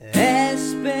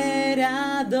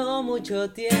esperado mucho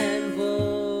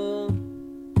tiempo,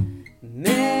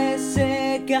 me he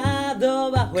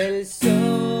secado bajo el sol,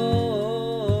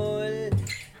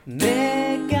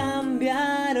 me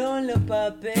cambiaron los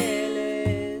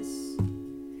papeles,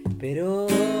 pero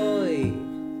hoy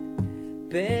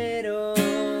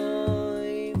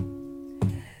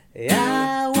he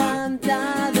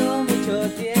aguantado mucho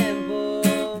tiempo,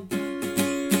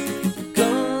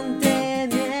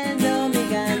 conteniendo mi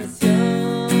canción.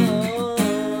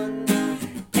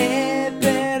 He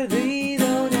perdido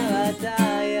una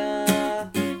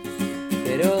batalla,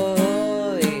 pero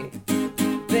hoy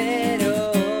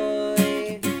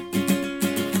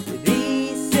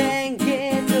dicen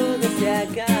que todo se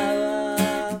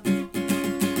acaba.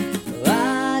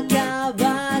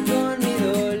 Acaba con mi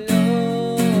dolor.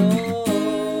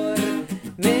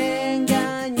 Me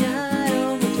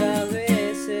engañaron muchas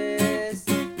veces,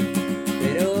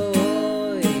 pero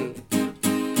hoy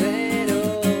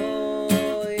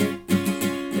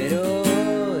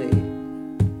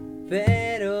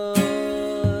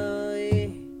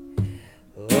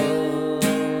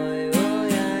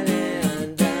voy a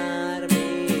levantar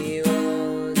mi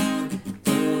voz.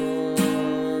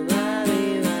 Toma mi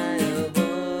mano,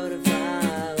 por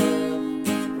favor,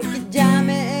 porque ya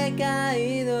me he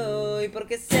caído y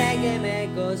porque sé que me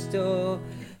costó,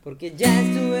 porque ya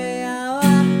estuve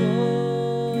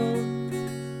abajo.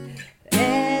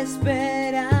 He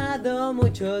esperado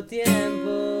mucho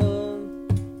tiempo,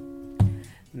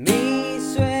 mi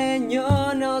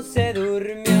sueño no se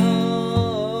durmió.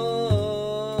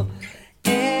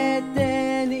 He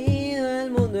tenido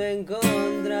el mundo en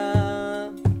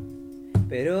contra,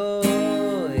 pero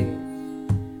hoy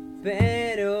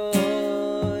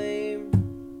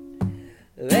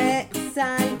he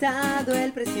saltado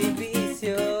el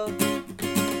precipicio,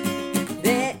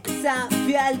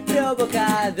 desafié al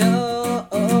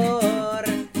provocador.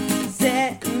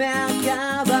 Se me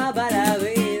acababa la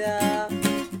vida,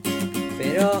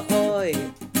 pero hoy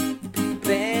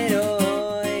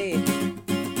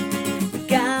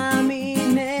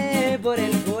caminé por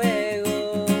el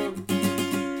fuego,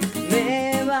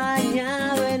 me he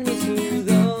bañado en mi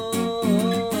sudor,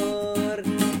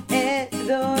 he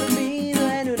dormido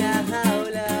en una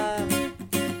jaula,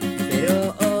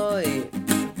 pero hoy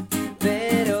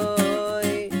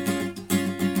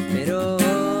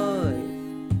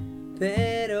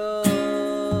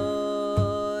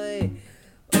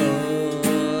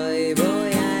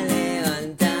voy a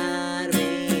levantar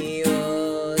mi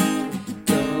voz.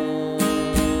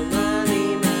 Toma mi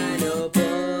mano,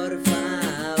 por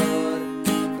favor,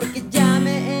 porque ya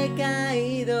me he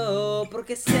caído,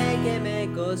 porque sé que me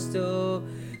costó,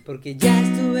 porque ya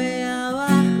estuve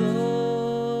abajo.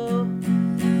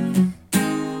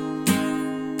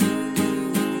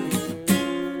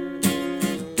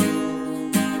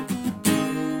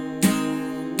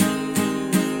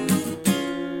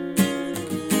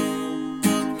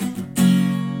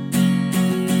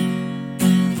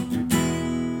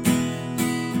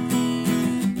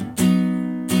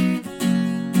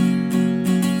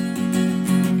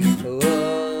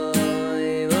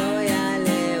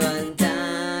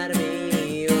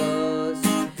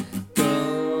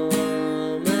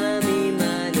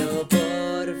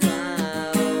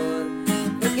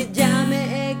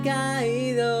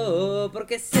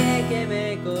 Porque sé que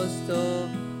me costó,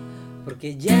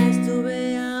 porque ya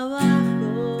estuve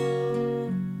abajo,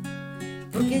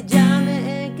 porque ya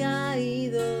me he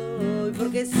caído, y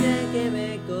porque sé que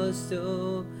me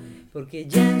costó, porque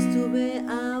ya estuve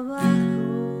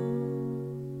abajo.